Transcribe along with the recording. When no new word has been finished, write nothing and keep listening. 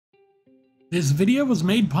This video was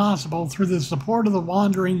made possible through the support of the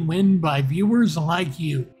Wandering Wind by viewers like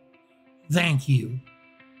you. Thank you.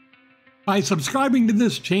 By subscribing to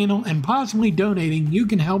this channel and possibly donating, you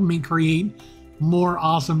can help me create more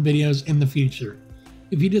awesome videos in the future.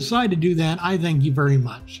 If you decide to do that, I thank you very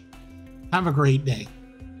much. Have a great day.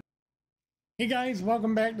 Hey guys,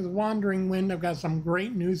 welcome back to the Wandering Wind. I've got some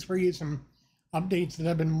great news for you, some updates that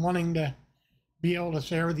I've been wanting to be able to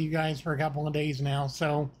share with you guys for a couple of days now.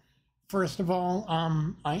 So first of all,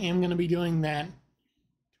 I am going to be doing that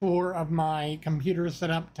tour of my computer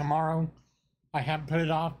setup tomorrow. I have put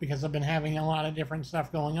it off because I've been having a lot of different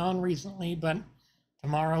stuff going on recently, but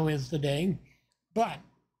tomorrow is the day. But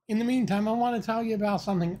in the meantime, I want to tell you about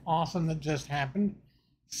something awesome that just happened.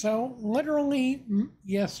 So literally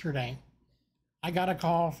yesterday, I got a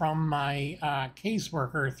call from my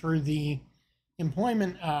caseworker through the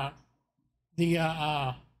employment,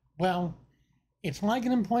 well, it's like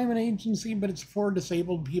an employment agency, but it's for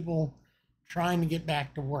disabled people trying to get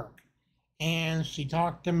back to work. And she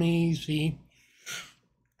talked to me, she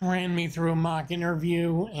ran me through a mock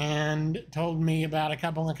interview and told me about a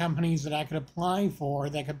couple of companies that I could apply for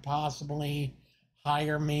that could possibly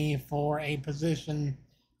hire me for a position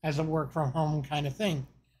as a work from home kind of thing.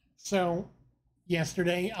 So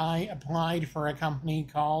yesterday I applied for a company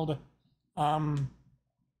called,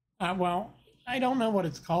 well, I don't know what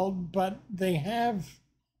it's called, but they have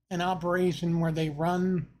an operation where they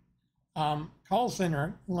run call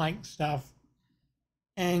center like stuff,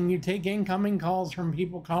 and you take incoming calls from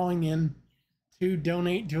people calling in to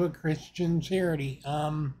donate to a Christian charity.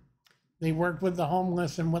 They work with the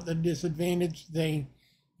homeless and with the disadvantaged. They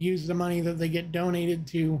use the money that they get donated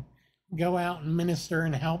to go out and minister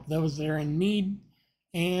and help those that are in need.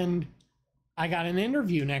 And I got an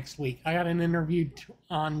interview next week. I got an interview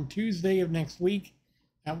on Tuesday of next week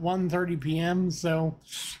at 1:30 p.m. So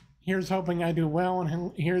here's hoping I do well,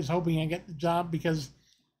 and here's hoping I get the job, because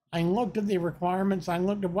I looked at the requirements. I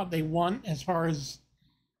looked at what they want as far as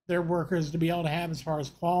their workers to be able to have as far as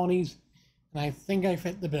qualities, and I think I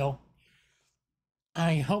fit the bill.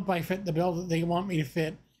 I hope I fit the bill that they want me to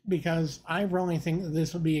fit, because I really think that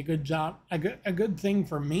this would be a good job, a good thing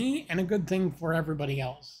for me and a good thing for everybody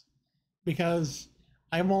else, because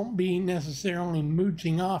I won't be necessarily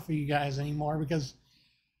mooching off of you guys anymore, because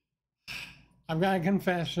I've got a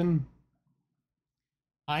confession.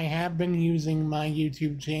 I have been using my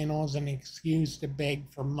YouTube channel as an excuse to beg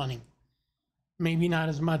for money. Maybe not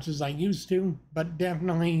as much as I used to, but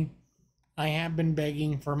definitely I have been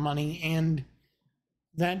begging for money, and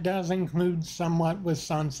that does include somewhat with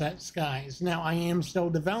Sunset Skies. Now, I am still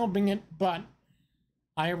developing it, but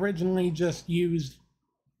I originally just used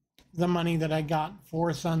the money that I got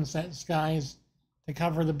for Sunset Skies to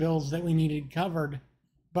cover the bills that we needed covered.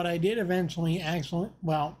 But I did eventually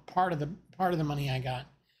well, part of the money I got,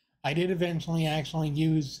 I did eventually actually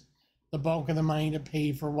use the bulk of the money to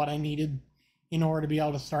pay for what I needed in order to be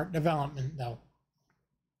able to start development, though.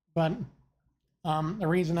 But the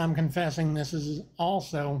reason I'm confessing this is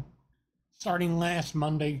also, starting last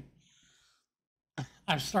Monday,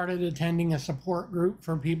 I've started attending a support group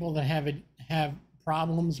for people that have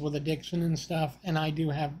problems with addiction and stuff, and I do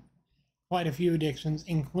have quite a few addictions,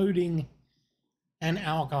 including an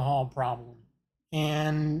alcohol problem.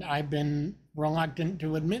 And I've been reluctant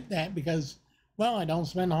to admit that because, well, I don't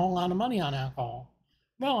spend a whole lot of money on alcohol.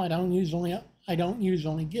 Well, I don't usually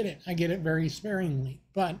get it. I get it very sparingly.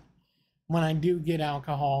 But when I do get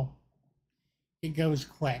alcohol, it goes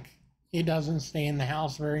quick. It doesn't stay in the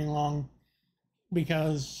house very long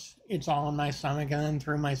because it's all in my stomach and then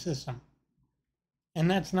through my system.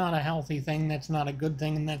 And that's not a healthy thing. That's not a good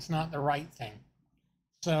thing. And that's not the right thing.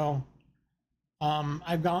 So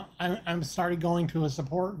I've started going to a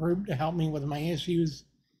support group to help me with my issues.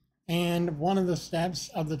 And one of the steps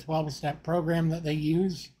of the 12-step program that they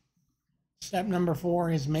use, step number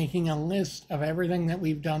 4, is making a list of everything that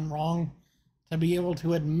we've done wrong, to be able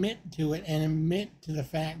to admit to it and admit to the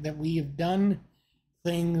fact that we have done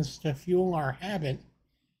things to fuel our habit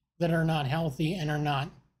that are not healthy and are not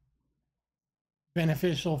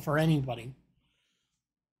beneficial for anybody.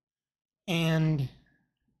 And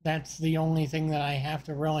that's the only thing that I have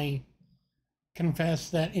to really confess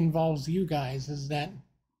that involves you guys, is that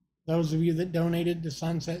those of you that donated to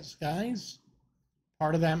Sunset Skies,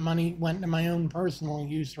 part of that money went to my own personal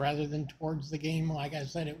use rather than towards the game like I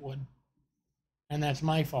said it would. And that's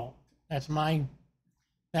my fault. That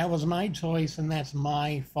was my choice, and that's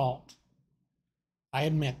my fault. I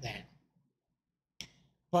admit that.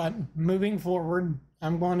 But moving forward,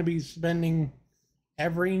 I'm going to be spending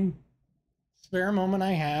every spare moment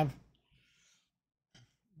I have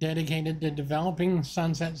dedicated to developing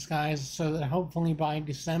Sunset Skies so that hopefully by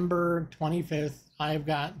December 25th, I've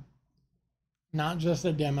got not just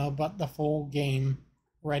a demo, but the full game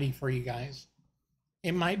ready for you guys.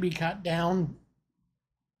 It might be cut down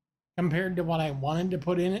compared to what I wanted to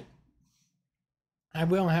put in it. I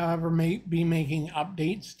will, however, be making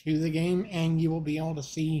updates to the game, and you will be able to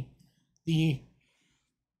see the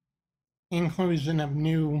inclusion of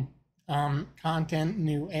new content,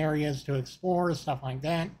 new areas to explore, stuff like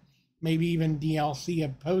that. Maybe even DLC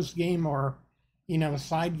of post-game or,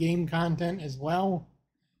 side game content as well.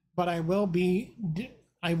 But I will be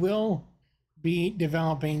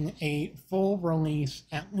developing a full release,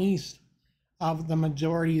 at least, of the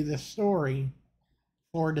majority of the story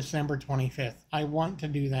for December 25th. I want to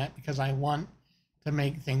do that because I want to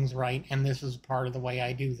make things right, and this is part of the way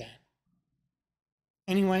I do that.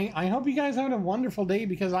 Anyway, I hope you guys have a wonderful day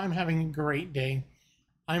because I'm having a great day.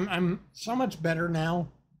 I'm so much better now.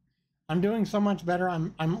 I'm doing so much better.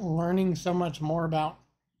 I'm learning so much more about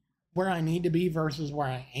where I need to be versus where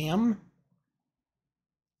I am.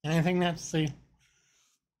 And I think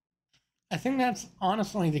that's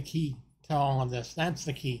honestly the key to all of this. That's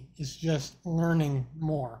the key. It's just learning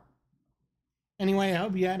more. Anyway, I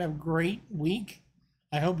hope you had a great week.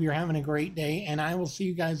 I hope you're having a great day, and I will see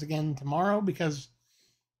you guys again tomorrow because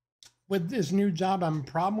with this new job, I'm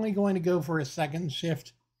probably going to go for a second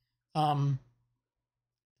shift time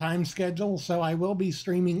schedule. So I will be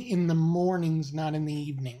streaming in the mornings, not in the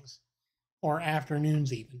evenings or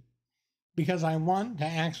afternoons even, because I want to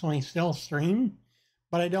actually still stream,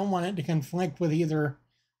 but I don't want it to conflict with either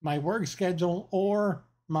my work schedule or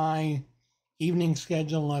my evening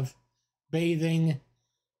schedule of bathing,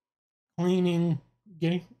 cleaning,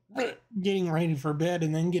 getting ready for bed,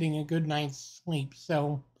 and then getting a good night's sleep.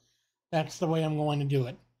 So that's the way I'm going to do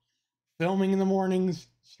it. Filming in the mornings,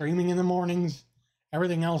 streaming in the mornings,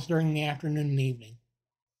 everything else during the afternoon and evening.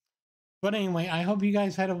 But anyway, I hope you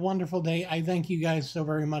guys had a wonderful day. I thank you guys so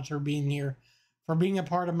very much for being here, for being a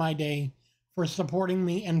part of my day, for supporting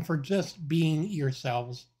me, and for just being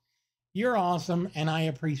yourselves. You're awesome, and I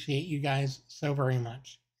appreciate you guys so very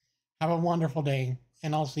much. Have a wonderful day,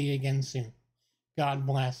 and I'll see you again soon. God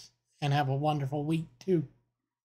bless, and have a wonderful week, too.